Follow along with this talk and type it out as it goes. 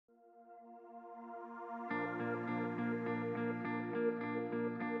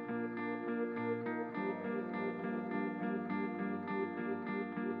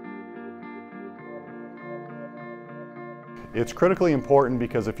It's critically important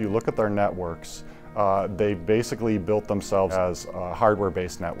because if you look at their networks, they've basically built themselves as a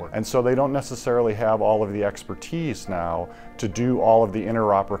hardware-based network. And so they don't necessarily have all of the expertise now to do all of the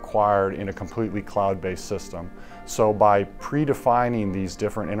interop required in a completely cloud-based system. So by predefining these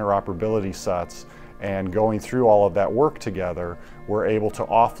different interoperability sets and going through all of that work together, we're able to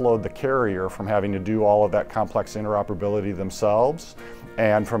offload the carrier from having to do all of that complex interoperability themselves.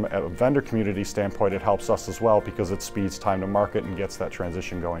 And from a vendor community standpoint, it helps us as well because it speeds time to market and gets that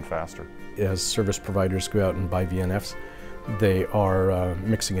transition going faster. As service providers go out and buy VNFs, they are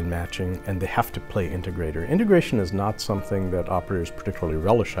mixing and matching, and they have to play integrator. Integration is not something that operators particularly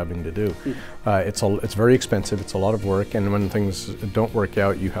relish having to do. It's very expensive, it's a lot of work, and when things don't work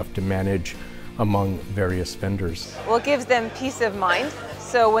out, you have to manage among various vendors. Well, it gives them peace of mind.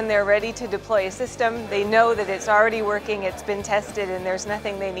 So when they're ready to deploy a system, they know that it's already working, it's been tested, and there's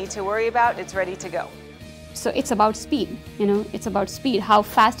nothing they need to worry about, it's ready to go. So it's about speed, it's about speed. How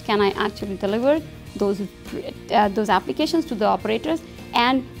fast can I actually deliver those applications to the operators?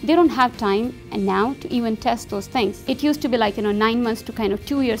 And they don't have time and now to even test those things. It used to be like 9 months to kind of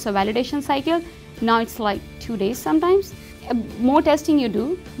 2 years of validation cycle. Now it's like 2 days sometimes. More testing you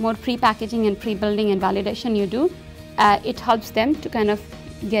do, more pre-packaging and pre-building and validation you do, it helps them to kind of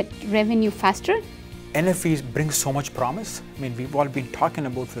get revenue faster. NFVs bring so much promise. I mean, we've all been talking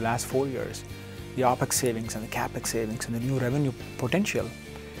about for the last 4 years, the OPEX savings and the CAPEX savings and the new revenue potential.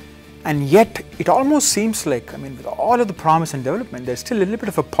 And yet, it almost seems like, with all of the promise and development, there's still a little bit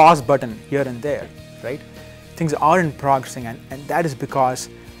of a pause button here and there, right? Things aren't progressing, and that is because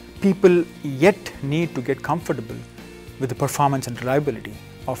people yet need to get comfortable with the performance and reliability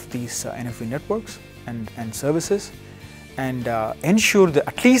of these NFV networks and services, and ensure that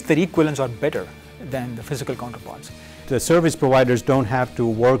at least their equivalents are better than the physical counterparts. The service providers don't have to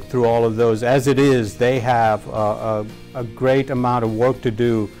work through all of those. As it is, they have a great amount of work to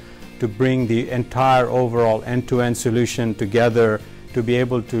do to bring the entire overall end-to-end solution together to be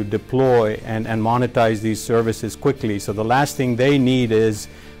able to deploy and monetize these services quickly. So the last thing they need is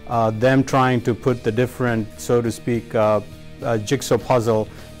them trying to put the different, so to speak, jigsaw puzzle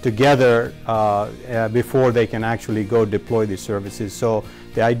together before they can actually go deploy these services. So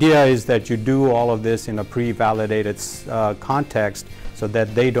the idea is that you do all of this in a pre-validated context so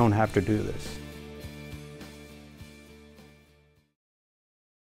that they don't have to do this.